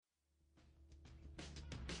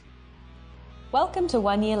Welcome to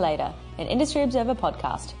 1 Year Later, an Industry Observer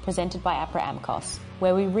podcast presented by APRA AMCOS,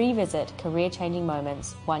 where we revisit career-changing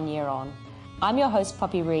moments 1 year on. I'm your host,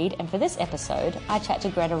 Poppy Reid, and for this episode, I chat to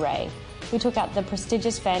Greta Ray, who took out the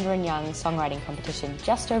prestigious Vanda and Young songwriting competition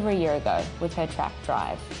just over a year ago with her track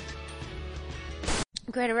Drive.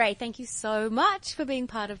 Greta Ray, thank you so much for being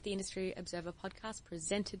part of the Industry Observer podcast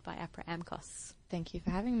presented by APRA AMCOS. Thank you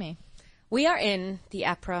for having me. We are in the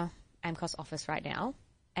APRA AMCOS office right now.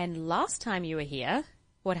 And last time you were here,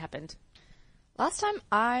 what happened? Last time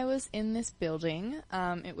I was in this building,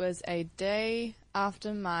 it was a day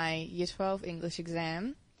after my Year 12 English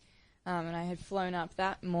exam, and I had flown up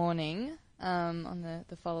that morning on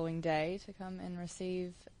the following day to come and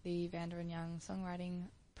receive the Vanda and Young Songwriting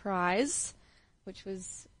Prize, which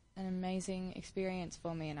was an amazing experience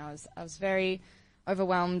for me, and I was very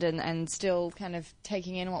overwhelmed and still kind of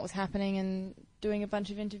taking in what was happening and doing a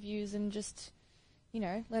bunch of interviews and just, you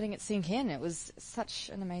know, letting it sink in. It was such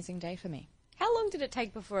an amazing day for me. How long did it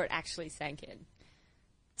take before it actually sank in?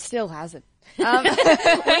 Still hasn't.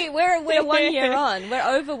 We're 1 year on. We're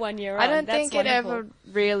over 1 year on. I don't That's think wonderful. it ever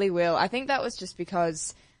really will. I think that was just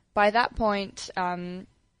because by that point, I'd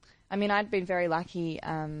been very lucky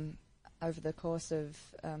over the course of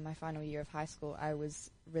my final year of high school. I was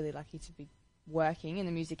really lucky to be working in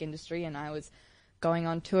the music industry, and I was going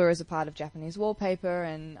on tour as a part of Japanese Wallpaper,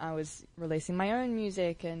 and I was releasing my own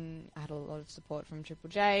music, and I had a lot of support from Triple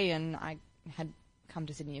J, and I had come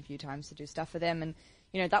to Sydney a few times to do stuff for them, and,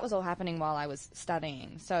 you know, that was all happening while I was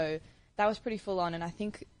studying, so that was pretty full on, and I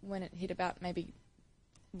think when it hit about maybe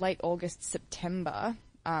late August, September,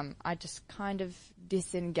 I just kind of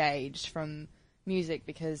disengaged from music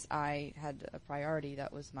because I had a priority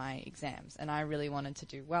that was my exams, and I really wanted to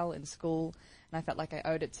do well in school, and I felt like I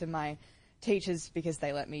owed it to my teachers because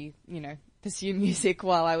they let me, you know, pursue music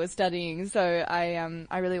while I was studying. So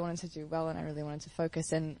I really wanted to do well, and I really wanted to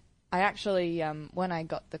focus. And I actually, when I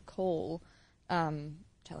got the call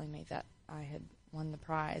telling me that I had won the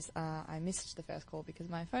prize, I missed the first call because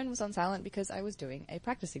my phone was on silent because I was doing a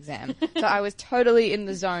practice exam. So I was totally in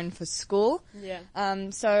the zone for school. Yeah.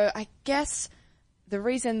 So I guess the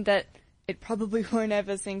reason that it probably won't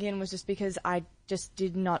ever sink in was just because I just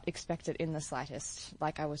did not expect it in the slightest.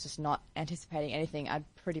 Like, I was just not anticipating anything. I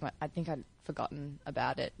think I'd forgotten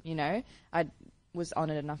about it, you know. I was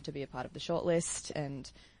honoured enough to be a part of the shortlist, and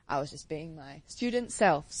I was just being my student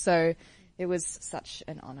self. So it was such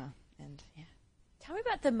an honour, and yeah. Tell me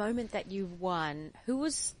about the moment that you won. Who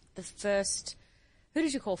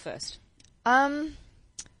did you call first?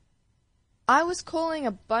 I was calling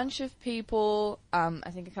a bunch of people. I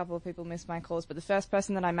think a couple of people missed my calls, but the first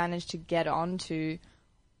person that I managed to get on to,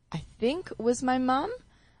 I think, was my mum,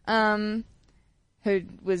 who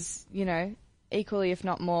was, you know, equally, if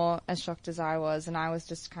not more, as shocked as I was, and I was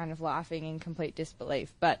just kind of laughing in complete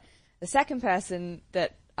disbelief. But the second person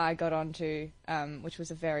that I got on to, which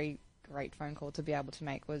was a very great phone call to be able to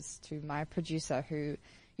make, was to my producer, who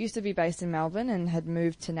used to be based in Melbourne and had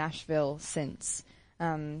moved to Nashville since.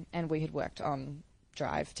 And we had worked on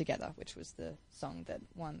Drive together, which was the song that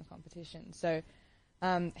won the competition. So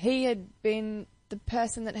he had been the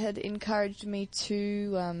person that had encouraged me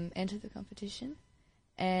to enter the competition.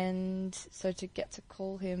 And so to get to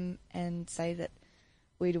call him and say that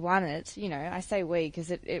we'd won it, you know, I say we because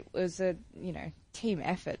it was a, you know, team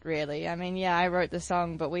effort, really. I mean, yeah, I wrote the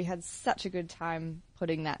song, but we had such a good time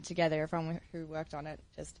putting that together. Everyone who worked on it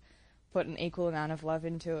just put an equal amount of love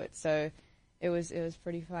into it. So it was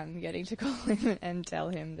pretty fun getting to call him and tell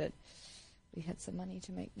him that we had some money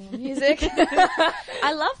to make more music.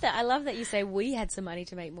 I love that. I love that you say we had some money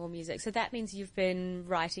to make more music. So that means you've been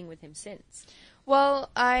writing with him since.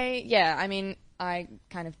 Well, I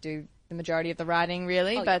kind of do the majority of the writing,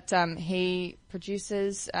 really, but he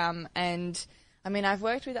produces, and I mean, I've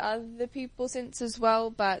worked with other people since as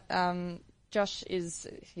well, but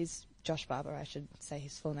he's Josh Barber, I should say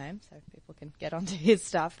his full name, so people can get onto his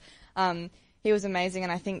stuff. He was amazing,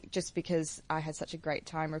 and I think just because I had such a great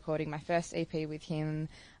time recording my first EP with him,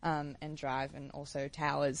 and Drive, and also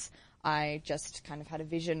Towers, I just kind of had a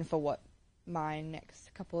vision for what my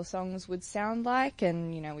next couple of songs would sound like,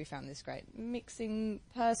 and, you know, we found this great mixing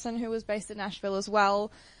person who was based in Nashville as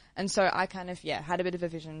well, and so I kind of, had a bit of a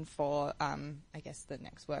vision for, I guess, the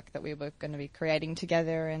next work that we were going to be creating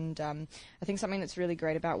together, and I think something that's really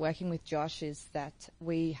great about working with Josh is that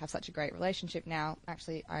we have such a great relationship now.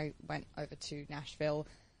 Actually, I went over to Nashville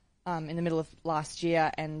in the middle of last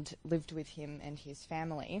year and lived with him and his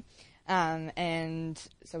family, and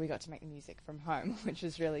so we got to make the music from home, which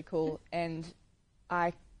was really cool, and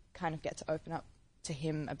I kind of get to open up to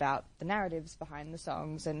him about the narratives behind the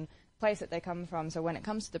songs and place that they come from. So when it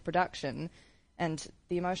comes to the production, And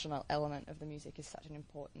the emotional element of the music is such an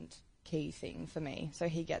important key thing for me. So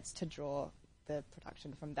he gets to draw the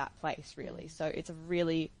production from that place, really. So it's a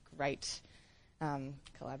really great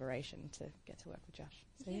collaboration to get to work with Josh.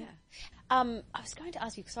 So, yeah. I was going to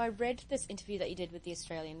ask you, because I read this interview that you did with The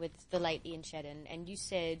Australian with the late Ian Shedden, and you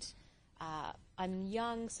said, I'm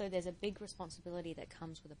young, so there's a big responsibility that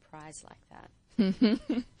comes with a prize like that.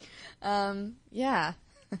 Yeah.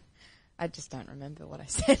 I just don't remember what I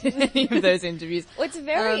said in any of those interviews. Well, it's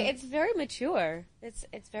very mature.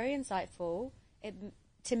 It's very insightful.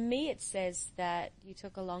 To me, it says that you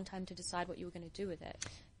took a long time to decide what you were going to do with it.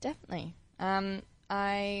 Definitely.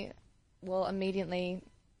 Immediately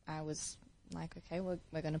I was like, okay, we're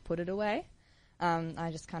going to put it away. I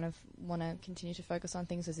just kind of want to continue to focus on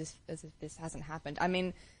things as if this hasn't happened. I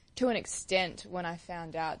mean, to an extent, when I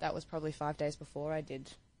found out, that was probably 5 days before I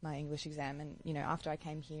did my English exam, and after I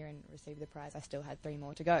came here and received the prize, I still had 3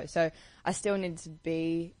 more to go. So I still needed to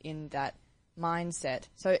be in that mindset.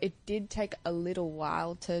 So it did take a little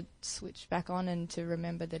while to switch back on and to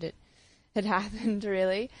remember that it had happened,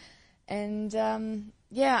 really. And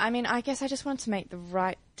I guess I just wanted to make the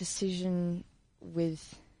right decision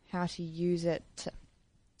with how to use it,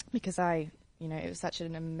 because it was such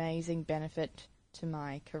an amazing benefit to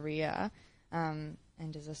my career.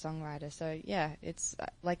 And as a songwriter. So, yeah, it's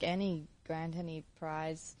like any grant, any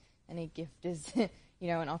prize, any gift is,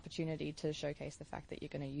 an opportunity to showcase the fact that you're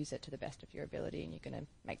going to use it to the best of your ability and you're going to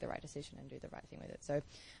make the right decision and do the right thing with it. So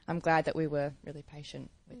I'm glad that we were really patient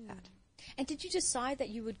with that. And did you decide that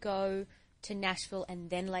you would go to Nashville and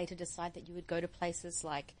then later decide that you would go to places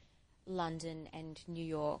like London and New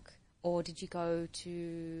York, or did you go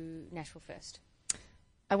to Nashville first?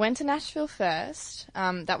 I went to Nashville first.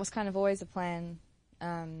 That was kind of always a plan.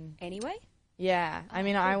 Anyway? Yeah. I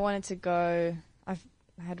mean, I wanted to go...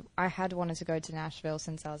 I had wanted to go to Nashville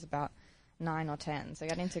since I was about 9 or 10, so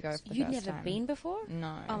getting to go for the first time. You'd never been before?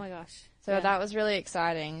 No. Oh, my gosh. So that was really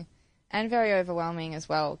exciting and very overwhelming as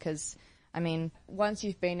well, because, I mean, once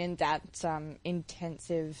you've been in that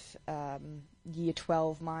intensive Year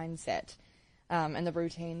 12 mindset and the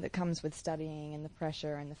routine that comes with studying and the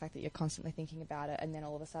pressure and the fact that you're constantly thinking about it, and then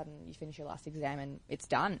all of a sudden you finish your last exam and it's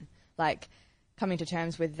done. Like, coming to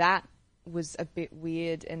terms with that was a bit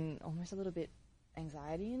weird and almost a little bit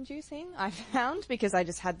anxiety-inducing, I found, because I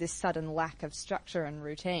just had this sudden lack of structure and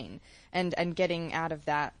routine. And getting out of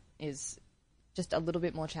that is just a little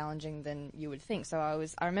bit more challenging than you would think. So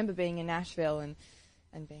I remember being in Nashville and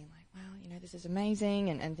being like, wow, this is amazing,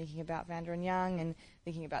 and thinking about Vanda and Young and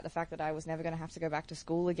thinking about the fact that I was never going to have to go back to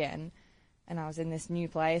school again. And I was in this new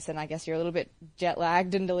place, and I guess you're a little bit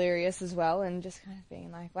jet-lagged and delirious as well, and just kind of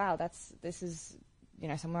being like, wow, this is,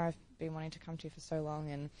 somewhere I've been wanting to come to for so long,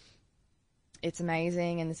 and it's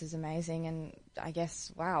amazing, and this is amazing, and I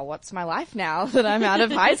guess, wow, what's my life now that I'm out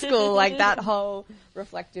of high school? Like, that whole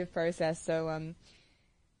reflective process. So,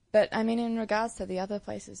 but, I mean, in regards to the other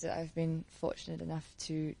places that I've been fortunate enough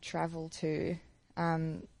to travel to,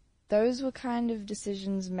 those were kind of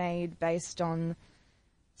decisions made based on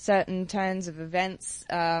certain turns of events.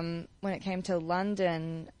 When it came to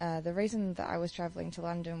London, the reason that I was travelling to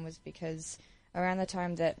London was because around the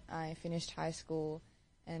time that I finished high school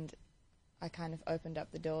and I kind of opened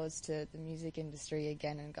up the doors to the music industry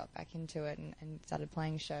again and got back into it and started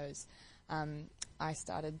playing shows, I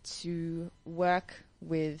started to work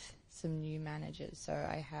with some new managers. So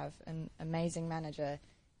I have an amazing manager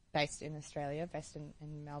based in Australia, based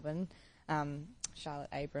in Melbourne, Charlotte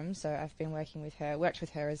Abrams. So I've been worked with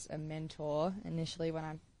her as a mentor initially when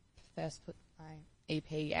I first put my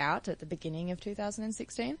EP out at the beginning of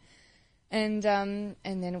 2016. And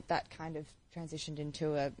then that kind of transitioned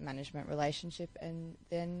into a management relationship, and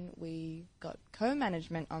then we got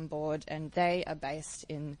co-management on board, and they are based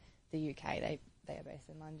in the UK. They are based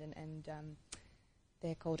in London, and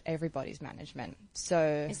they're called Everybody's Management.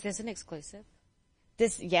 So is this an exclusive?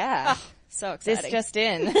 Yeah. Oh, so exciting. This just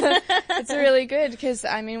in. It's really good because,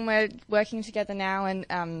 I mean, we're working together now,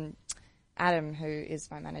 and Adam, who is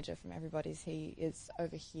my manager from Everybody's, he is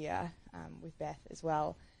over here with Beth as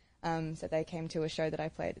well. So they came to a show that I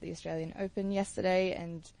played at the Australian Open yesterday,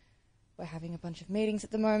 and we're having a bunch of meetings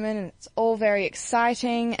at the moment, and it's all very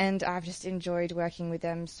exciting, and I've just enjoyed working with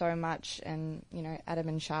them so much. And, Adam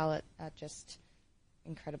and Charlotte are just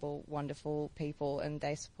incredible, wonderful people, and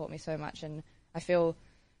they support me so much, and I feel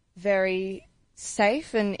very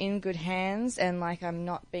safe and in good hands, and like I'm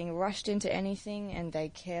not being rushed into anything, and they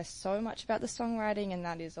care so much about the songwriting, and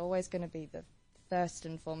that is always going to be the first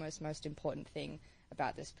and foremost most important thing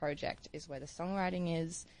about this project, is where the songwriting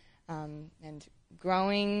is, and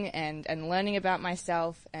growing and learning about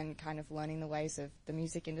myself and kind of learning the ways of the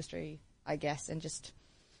music industry I guess, and just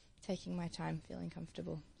taking my time, feeling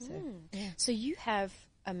comfortable. So, So you have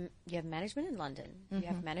management in London. You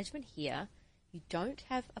have management here. You don't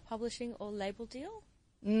have a publishing or label deal?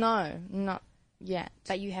 No, not yet.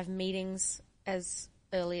 But you have meetings as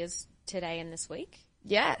early as today and this week?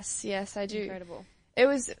 Yes, I do. Incredible. It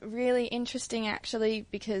was really interesting, actually,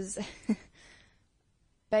 because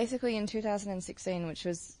basically in 2016, which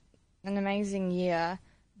was an amazing year,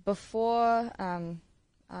 before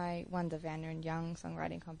I won the Vanda and Young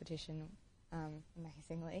songwriting competition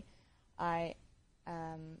amazingly, I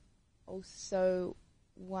also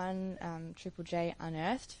won Triple J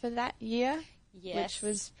Unearthed for that year, which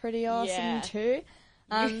was pretty awesome too.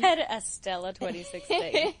 You had a stellar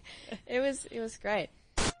 2016. It was great.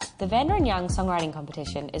 The Vanda and Young Songwriting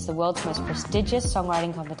Competition is the world's most prestigious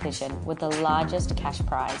songwriting competition with the largest cash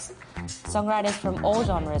prize. Songwriters from all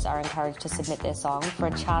genres are encouraged to submit their song for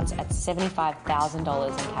a chance at $75,000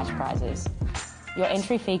 in cash prizes. Your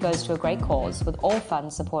entry fee goes to a great cause, with all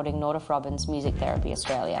funds supporting Nordoff Robbins Music Therapy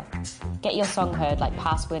Australia. Get your song heard like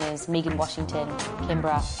past winners Megan Washington,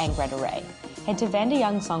 Kimbra and Greta Ray. Head to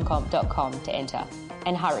vandayoungsongcomp.com to enter.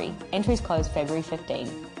 And hurry, entries close February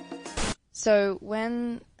 15. So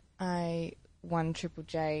when I won Triple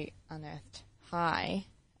J Unearthed High,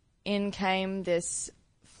 in came this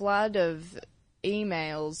flood of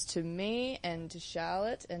emails to me and to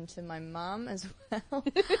Charlotte and to my mum as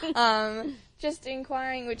well, just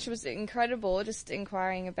inquiring, which was incredible, just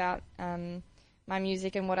inquiring about my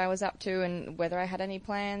music and what I was up to and whether I had any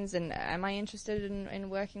plans and am I interested in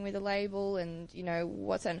working with a label and, you know,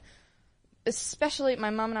 what's an... Especially my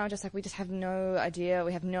mum and I were just like, we just have no idea.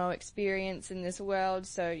 We have no experience in this world.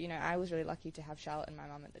 So, you know, I was really lucky to have Charlotte and my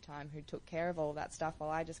mum at the time who took care of all of that stuff while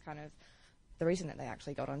I just kind of... The reason that they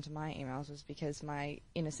actually got onto my emails was because my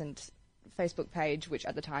innocent Facebook page, which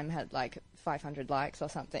at the time had like 500 likes or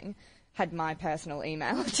something, had my personal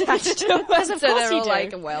email attached to it. So they were all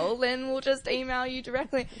like, well, then we'll just email you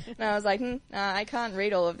directly. And I was like, I can't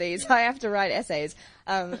read all of these. I have to write essays.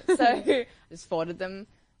 So I just forwarded them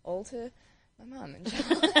all to my mum and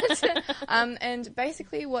Charlotte. And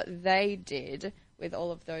basically what they did with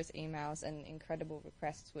all of those emails and incredible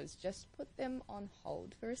requests was just put them on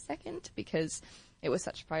hold for a second because it was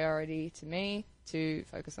such a priority to me to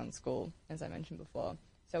focus on school, as I mentioned before.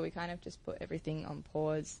 So we kind of just put everything on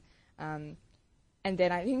pause. And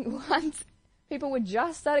then I think once people were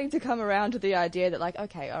just starting to come around to the idea that, like,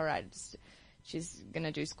 okay, all right, she's going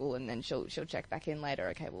to do school and then she'll check back in later.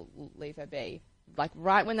 Okay, we'll leave her be. Like,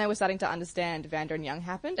 right when they were starting to understand, Vanda and Young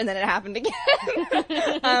happened, and then it happened again.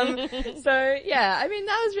 So, yeah, I mean,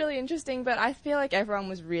 that was really interesting, but I feel like everyone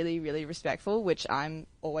was really, really respectful, which I'm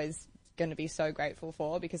always going to be so grateful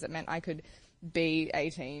for, because it meant I could be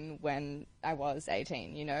 18 when I was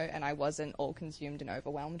 18, you know, and I wasn't all consumed and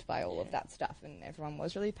overwhelmed by all of that stuff, and everyone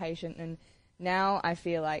was really patient, and now I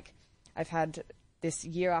feel like I've had this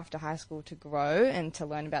year after high school to grow and to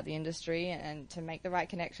learn about the industry and to make the right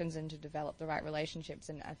connections and to develop the right relationships.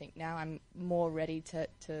 And I think now I'm more ready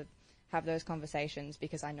to have those conversations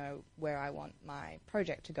because I know where I want my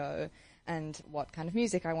project to go and what kind of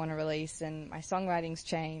music I want to release, and my songwriting's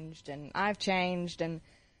changed and I've changed. And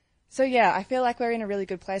so, yeah, I feel like we're in a really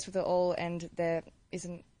good place with it all, and there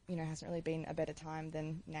isn't, you know, hasn't really been a better time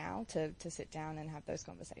than now to sit down and have those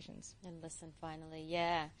conversations. And listen, finally,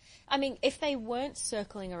 yeah. I mean, if they weren't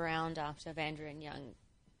circling around after Vanda and Young,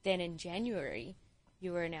 then in January,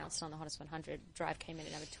 you were announced on the Hottest 100. Drive came in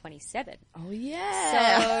at number 27. Oh, yeah.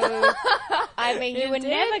 So, I mean, you were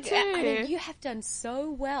never... too. I mean, you have done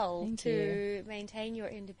so well Thank to you. maintain your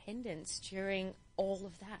independence during all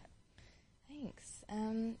of that. Thanks.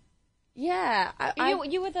 Yeah,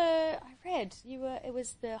 You were it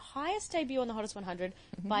was the highest debut on the Hottest 100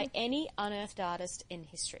 by any unearthed artist in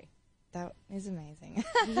history. that is amazing.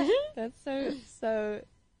 That's so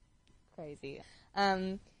crazy.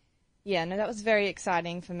 Yeah, no, that was very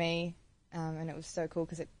exciting for me, and it was so cool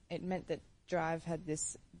because it meant that Drive had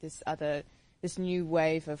this new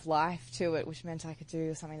wave of life to it, which meant I could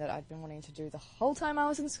do something that I'd been wanting to do the whole time I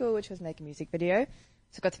was in school, which was make a music video.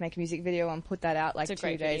 So I got to make a music video and put that out like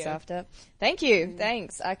 2 days after. Thank you.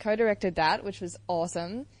 Thanks. I co-directed that, which was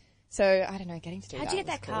awesome. So, I don't know, getting to do that. How'd you get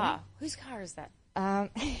that cool. car? Whose car is that?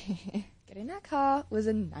 Getting that car was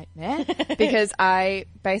a nightmare because I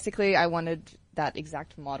wanted that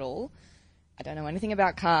exact model. I don't know anything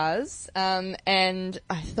about cars. And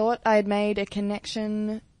I thought I'd made a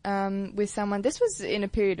connection with someone. This was in a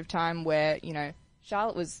period of time where, you know,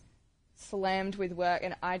 Charlotte was slammed with work,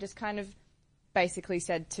 and I just kind of basically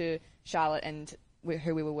said to Charlotte and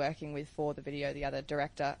who we were working with for the video, the other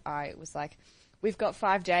director, I was like, we've got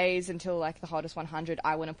 5 days until like the hottest 100.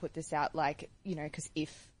 I want to put this out, like, you know, because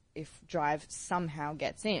if Drive somehow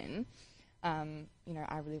gets in, you know,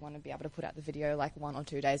 I really want to be able to put out the video like 1 or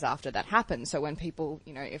 2 days after that happens. So when people,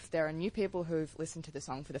 you know, if there are new people who've listened to the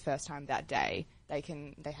song for the first time that day, they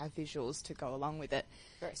have visuals to go along with it.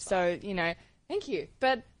 Very smart. So, you know, thank you.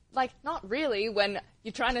 But like, not really when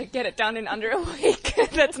you're trying to get it done in under a week.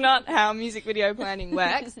 That's not how music video planning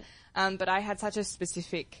works. But I had such a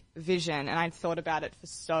specific vision, and I'd thought about it for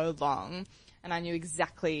so long, and I knew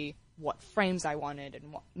exactly what frames I wanted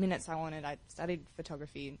and what minutes I wanted. I studied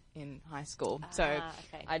photography in high school, so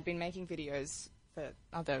okay. I'd been making videos for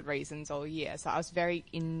other reasons all year, so I was very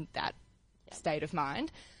in that state of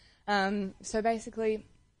mind. So basically,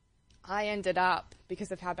 I ended up,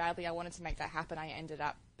 because of how badly I wanted to make that happen, I ended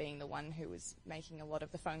up being the one who was making a lot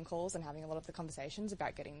of the phone calls and having a lot of the conversations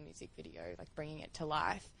about getting the music video, like bringing it to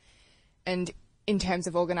life. And in terms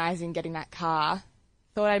of organising getting that car,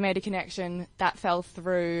 thought I made a connection, that fell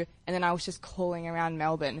through, and then I was just calling around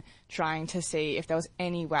Melbourne trying to see if there was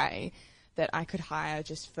any way that I could hire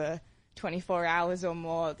just for 24 hours or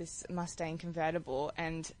more this Mustang convertible,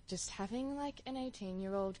 and just having like an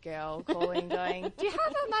 18-year-old girl calling going, do you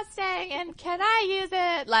have a Mustang and can I use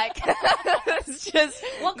it? Like, it's just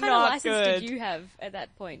What kind not of license good. did you have at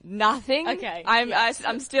that point? Nothing. Okay.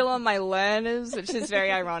 I'm still on my learners, which is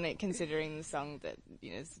very ironic considering the song that,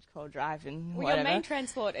 you know, is called Drive and Well, whatever. your main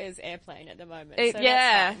transport is airplane at the moment. So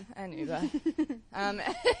Yeah, that's and Uber.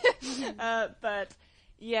 But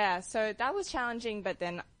yeah, so that was challenging, but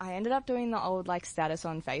then I ended up doing the old like status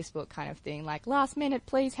on Facebook kind of thing, like last minute,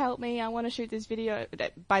 please help me, I want to shoot this video.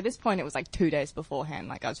 By this point it was like 2 days beforehand,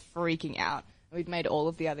 like I was freaking out. We'd made all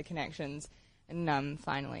of the other connections, and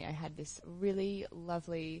finally I had this really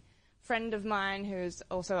lovely friend of mine who's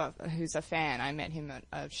a fan. I met him at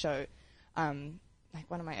a show, like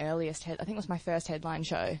one of my earliest, I think it was my first headline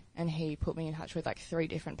show, and he put me in touch with like 3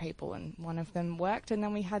 different people, and one of them worked, and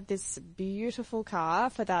then we had this beautiful car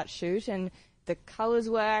for that shoot, and the colours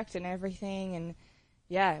worked and everything, and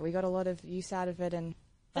yeah, we got a lot of use out of it, and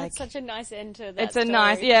That's such a nice end to that it's story. a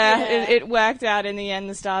nice, it worked out in the end,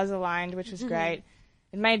 the stars aligned, which was great.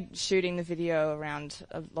 It made shooting the video around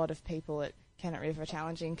a lot of people at Kennett River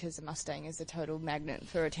challenging because the Mustang is a total magnet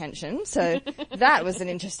for attention. So that was an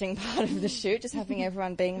interesting part of the shoot, just having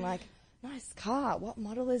everyone being like, nice car, what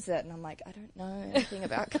model is it? And I'm like, I don't know anything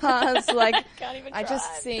about cars. Like, Can't even I drive.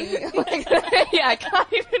 just sing. Like, yeah, I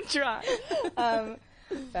can't even drive.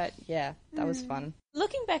 But yeah, that was fun.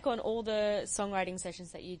 Looking back on all the songwriting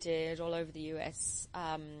sessions that you did all over the US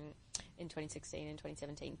in 2016 and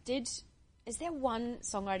 2017, is there one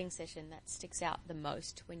songwriting session that sticks out the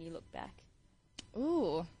most when you look back?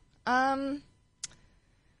 Ooh.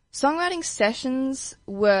 Songwriting sessions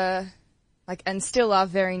were, like, and still are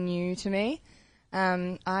very new to me.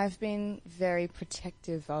 I've been very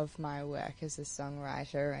protective of my work as a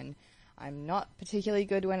songwriter, and I'm not particularly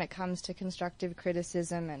good when it comes to constructive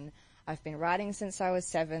criticism, and I've been writing since I was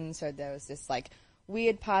 7, so there was this, like,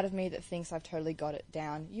 weird part of me that thinks I've totally got it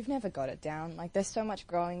down. You've never got it down. Like, there's so much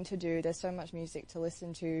growing to do, there's so much music to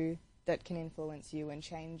listen to that can influence you and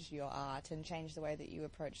change your art and change the way that you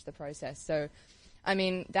approach the process. So, I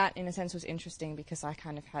mean, that in a sense was interesting because I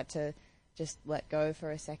kind of had to just let go for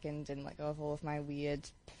a second and let go of all of my weird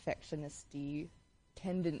perfectionist-y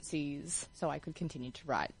tendencies so I could continue to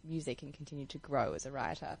write music and continue to grow as a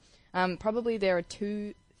writer. Probably there are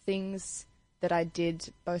 2 things that I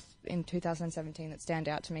did both in 2017 that stand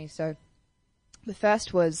out to me. So the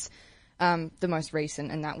first was the most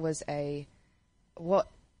recent, and that was what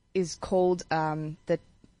is called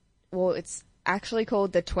it's actually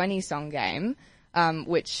called the 20 song game,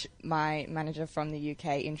 which my manager from the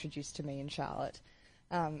UK introduced to me in Charlotte.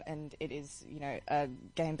 And it is, you know, a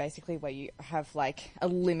game basically where you have like a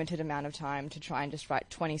limited amount of time to try and just write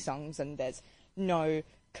 20 songs, and there's no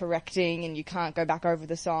correcting, and you can't go back over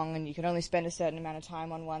the song, and you can only spend a certain amount of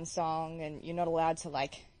time on one song, and you're not allowed to,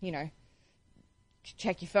 like, you know,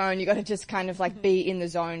 check your phone. You got to just kind of like be in the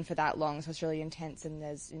zone for that long. So it's really intense, and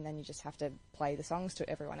then you just have to play the songs to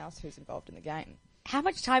everyone else who's involved in the game. How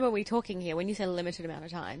much time are we talking here when you say limited amount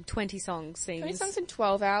of time? 20 songs seems... 20 songs in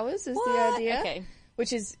 12 hours is What? the idea. Okay.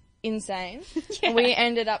 Which is insane. Yeah. We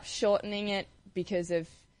ended up shortening it because of,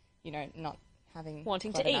 you know, not having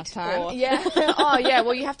Wanting quite to enough eat, time. or- Yeah. Oh, yeah.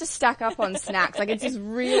 Well, you have to stack up on snacks. Like, it's just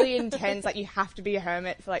really intense. Like, you have to be a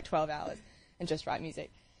hermit for like 12 hours and just write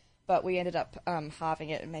music. But we ended up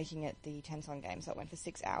halving it and making it the 10-song game, so it went for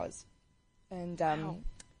 6 hours. And Wow.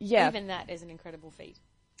 yeah, Even that is an incredible feat.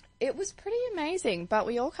 it was pretty amazing, but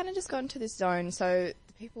we all kind of just got into this zone. So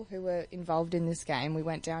the people who were involved in this game, we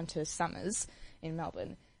went down to Summers in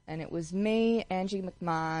Melbourne, And it was me, Angie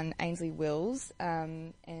McMahon, Ainsley Wills,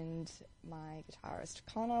 and my guitarist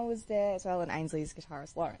Connor was there as well, and Ainsley's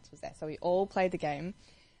guitarist Lawrence was there. So we all played the game.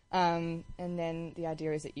 And then the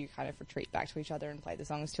idea is that you kind of retreat back to each other and play the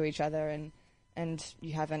songs to each other, and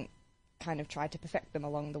you haven't kind of tried to perfect them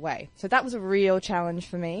along the way. So that was a real challenge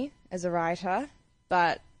for me as a writer,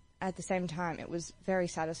 but at the same time it was very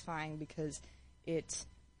satisfying because it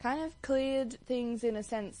kind of cleared things in a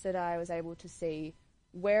sense that I was able to see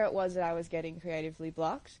where it was that I was getting creatively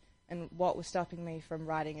blocked and what was stopping me from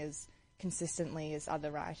writing as consistently as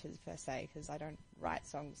other writers per se, because I don't write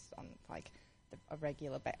songs on like a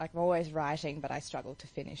regular basis. Like I'm always writing, but I struggle to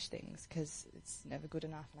finish things because it's never good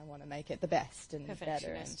enough and I want to make it the best and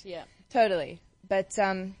better. And yeah. Totally. But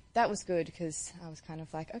that was good because I was kind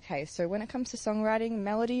of like, okay, so when it comes to songwriting,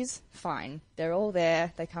 melodies, fine. They're all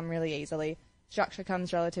there. They come really easily. Structure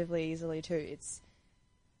comes relatively easily too. It's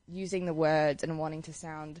using the words and wanting to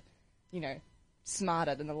sound,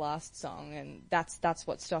 smarter than the last song, and that's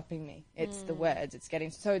what's stopping me. It's the words.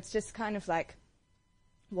 So it's just kind of like,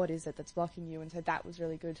 what is it that's blocking you? And so that was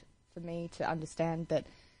really good for me to understand that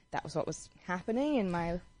was what was happening in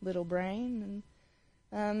my little brain.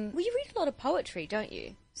 And well, you read a lot of poetry, don't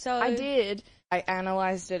you? So I did. I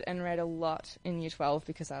analysed it and read a lot in Year 12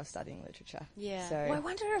 because I was studying literature. Yeah. So well, I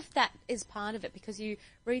wonder if that is part of it, because you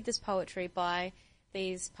read this poetry by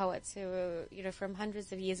these poets who are, from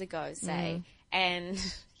hundreds of years ago, say, and,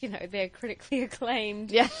 they're critically acclaimed.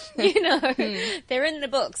 Yeah. They're in the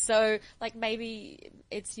book. So, like, maybe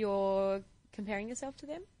it's you're comparing yourself to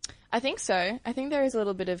them? I think so. I think there is a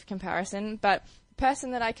little bit of comparison, but the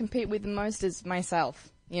person that I compete with the most is myself,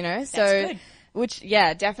 That's so good. Which,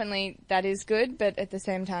 yeah, definitely that is good, but at the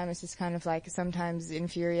same time it's just kind of like sometimes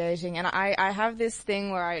infuriating. And I have this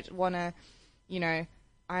thing where I want to,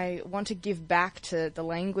 I want to give back to the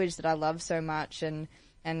language that I love so much, and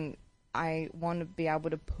I want to be able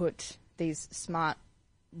to put these smart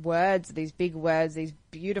words, these big words, these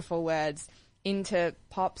beautiful words into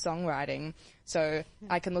pop songwriting. So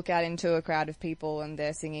I can look out into a crowd of people and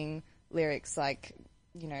they're singing lyrics like,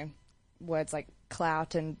 words like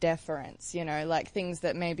clout and deference, like things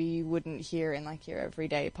that maybe you wouldn't hear in like your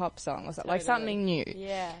everyday pop song or something, like something new.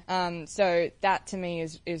 Yeah. So that to me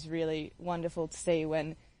is really wonderful to see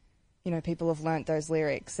when, people have learnt those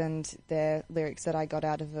lyrics, and they're lyrics that I got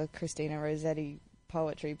out of a Christina Rossetti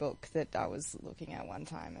poetry book that I was looking at one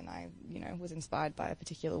time, and I, was inspired by a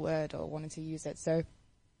particular word or wanted to use it. So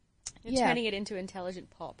You're turning it into intelligent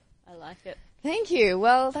pop. I like it. Thank you.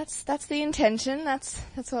 Well, that's the intention. That's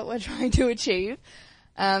what we're trying to achieve.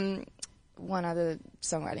 One other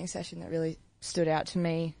songwriting session that really stood out to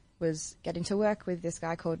me was getting to work with this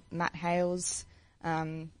guy called Matt Hales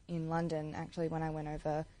in London, actually, when I went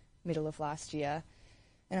over middle of last year.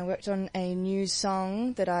 And I worked on a new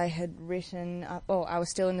song that I had written. I was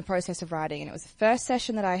still in the process of writing, and it was the first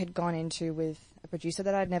session that I had gone into with a producer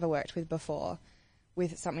that I'd never worked with before,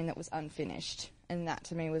 with something that was unfinished. And that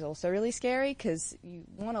to me was also really scary because you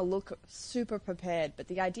want to look super prepared, but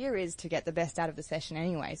the idea is to get the best out of the session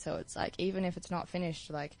anyway. So it's like, even if it's not finished,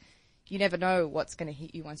 like, you never know what's going to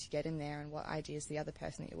hit you once you get in there and what ideas the other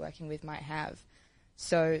person that you're working with might have.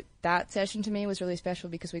 So that session to me was really special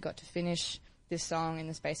because we got to finish this song in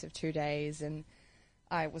the space of 2 days, and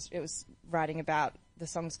it was writing about, the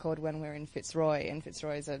song's called When We're in Fitzroy, and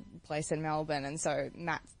Fitzroy is a place in Melbourne, and so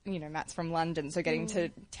Matt's from London, so getting to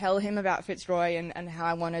tell him about Fitzroy and how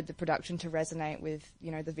I wanted the production to resonate with,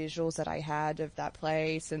 the visuals that I had of that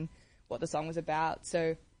place and what the song was about.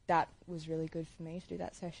 So that was really good for me to do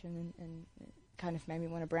that session, and it kind of made me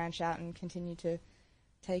want to branch out and continue to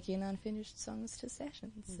take in unfinished songs to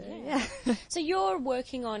sessions. So, yeah. So you're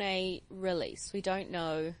working on a release. We don't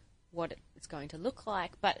know what it's going to look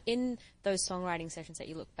like, but in those songwriting sessions that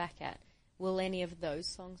you look back at, will any of those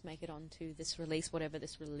songs make it onto this release, whatever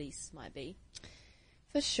this release might be?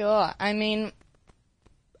 For sure. I mean,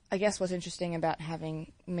 I guess what's interesting about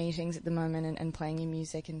having meetings at the moment and playing your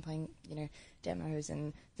music and playing, demos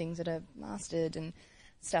and things that are mastered and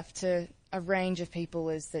stuff to a range of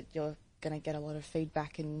people is that you're going to get a lot of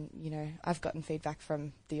feedback, and I've gotten feedback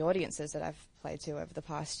from the audiences that I've played to over the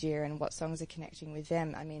past year and what songs are connecting with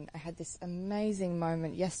them. I mean, I had this amazing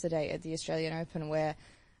moment yesterday at the Australian Open where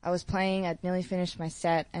I was playing, I'd nearly finished my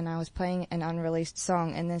set, and I was playing an unreleased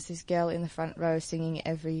song, and there's this girl in the front row singing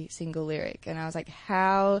every single lyric, and I was like,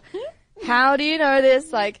 how do you know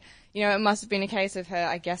this? Like, it must have been a case of her,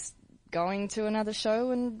 I guess, going to another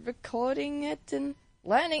show and recording it and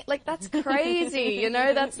learning. Like, that's crazy,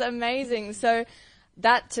 that's amazing. So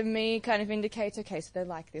that to me kind of indicates, okay, so they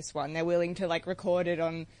like this one. They're willing to like record it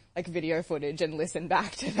on like video footage and listen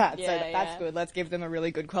back to that. Yeah, so that's good. Let's give them a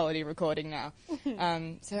really good quality recording now.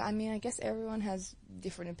 So I mean, I guess everyone has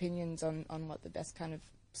different opinions on what the best kind of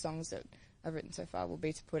songs that I've written so far will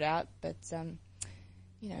be to put out. But,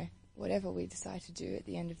 you know, whatever we decide to do at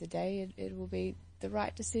the end of the day, it will be the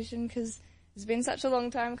right decision because it's been such a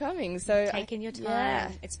long time coming. So Taking your time.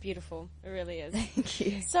 Yeah. It's beautiful. It really is. Thank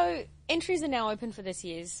you. So entries are now open for this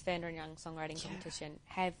year's Vanda and Young Songwriting Competition.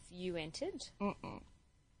 Have you entered? Mm-mm.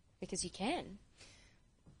 Because you can.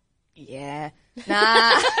 Yeah.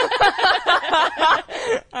 Nah.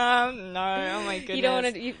 No. Oh my goodness. You don't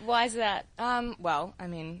want to. Why is that? Well, I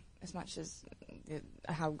mean, as much as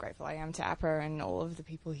how grateful I am to APRA and all of the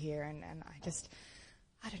people here, and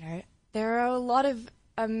I don't know. There are a lot of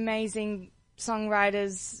amazing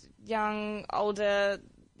songwriters, young, older,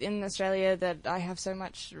 in Australia that I have so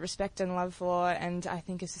much respect and love for, and I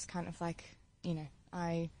think it's just kind of like, you know,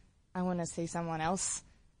 I want to see someone else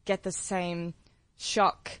get the same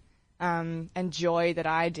shock and joy that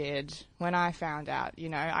I did when I found out. You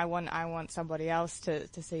know, I want somebody else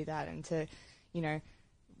to see that and to, you know,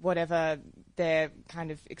 whatever their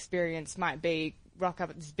kind of experience might be, rock up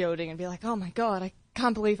at this building and be like, oh my God, I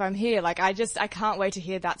can't believe I'm here. Like, I can't wait to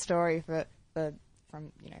hear that story from,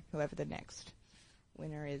 you know, whoever the next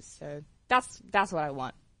winner is. So that's what I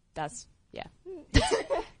want. Yeah.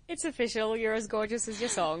 It's official. You're as gorgeous as your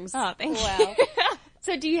songs. Oh, thank you. Wow.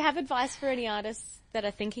 So do you have advice for any artists that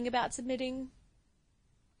are thinking about submitting?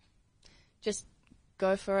 Just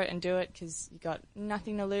go for it and do it because you got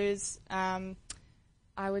nothing to lose.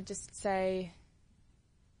 I would just say,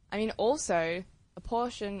 I mean, also a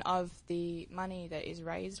portion of the money that is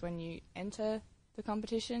raised when you enter the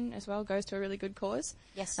competition as well goes to a really good cause.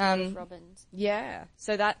 Yes, Robbins. Yeah.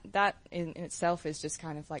 So that in itself is just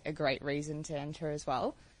kind of like a great reason to enter as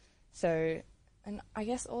well. So, and I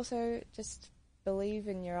guess also just believe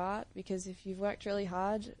in your art because if you've worked really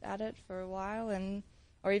hard at it for a while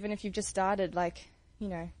or even if you've just started, like, you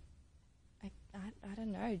know, I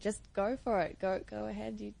don't know, just go for it. Go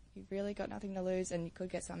ahead. You've really got nothing to lose and you could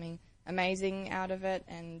get something amazing out of it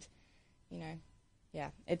and, you know,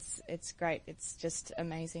 yeah, it's great. It's just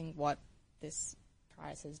amazing what this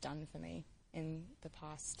prize has done for me in the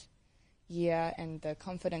past year and the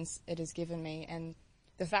confidence it has given me and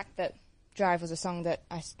the fact that Drive was a song that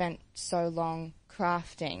I spent so long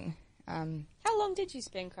crafting. How long did you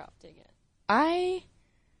spend crafting it?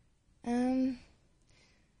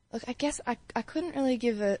 Look, I guess I couldn't really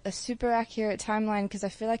give a super accurate timeline because I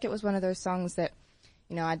feel like it was one of those songs that,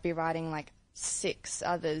 you know, I'd be writing like 6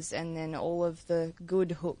 others and then all of the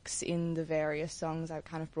good hooks in the various songs, I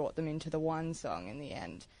kind of brought them into the one song in the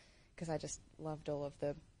end because I just loved all of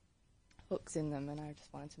the hooks in them and I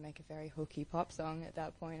just wanted to make a very hooky pop song at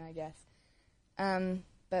that point, I guess.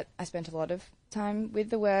 But I spent a lot of time with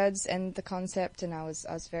the words and the concept and I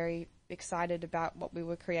was very excited about what we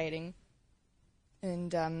were creating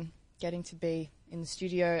and getting to be in the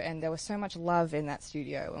studio, and there was so much love in that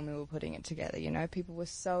studio when we were putting it together, you know. People were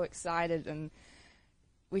so excited and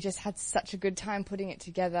we just had such a good time putting it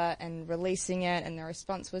together and releasing it, and the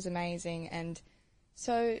response was amazing. And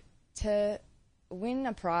so to win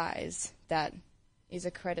a prize that is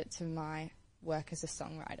a credit to my work as a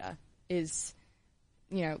songwriter is,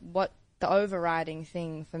 you know, what the overriding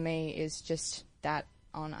thing for me is just that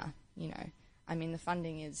honor, you know. I mean, the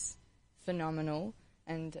funding is phenomenal,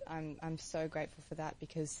 and I'm so grateful for that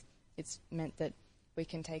because it's meant that we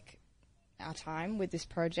can take our time with this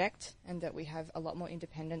project and that we have a lot more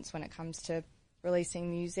independence when it comes to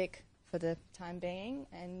releasing music for the time being.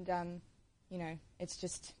 And, you know, it's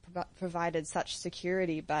just provided such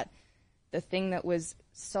security. But the thing that was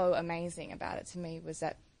so amazing about it to me was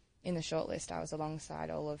that in the shortlist I was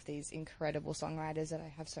alongside all of these incredible songwriters that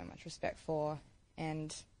I have so much respect for,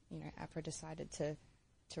 and, you know, APRA decided to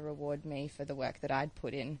reward me for the work that I'd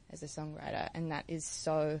put in as a songwriter, and that is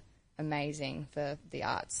so amazing for the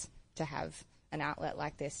arts to have an outlet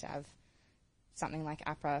like this, to have something like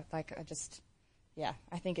APRA. Like,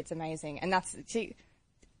 I think it's amazing. And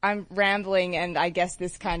I'm rambling, and I guess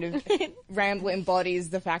this kind of ramble embodies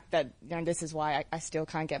the fact that, you know, this is why I still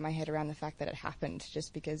can't get my head around the fact that it happened,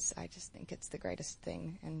 just because I just think it's the greatest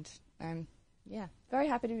thing. And I'm, very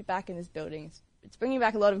happy to be back in this building. It's bringing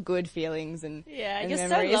back a lot of good feelings and yeah, you're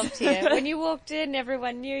memories. so loved here. When you walked in,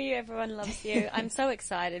 everyone knew you, everyone loves you. I'm so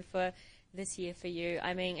excited for this year for you.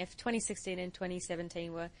 I mean, if 2016 and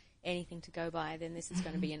 2017 were anything to go by, then this is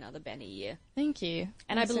going to be another banner year. Thank you.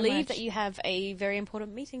 And Thanks I believe so that you have a very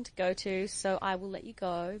important meeting to go to, so I will let you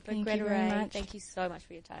go. But Thank Greta you very Ray, much. thank you so much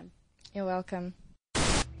for your time. You're welcome.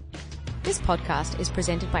 This podcast is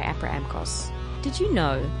presented by APRA AMCOS. Did you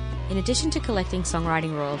know, in addition to collecting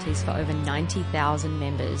songwriting royalties for over 90,000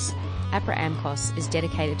 members, APRA AMCOS is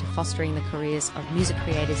dedicated to fostering the careers of music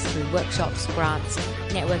creators through workshops, grants,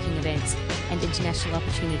 networking events, and international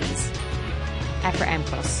opportunities. APRA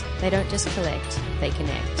AMCOS, they don't just collect, they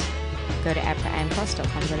connect. Go to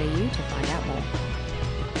apramcos.com.au to find out more.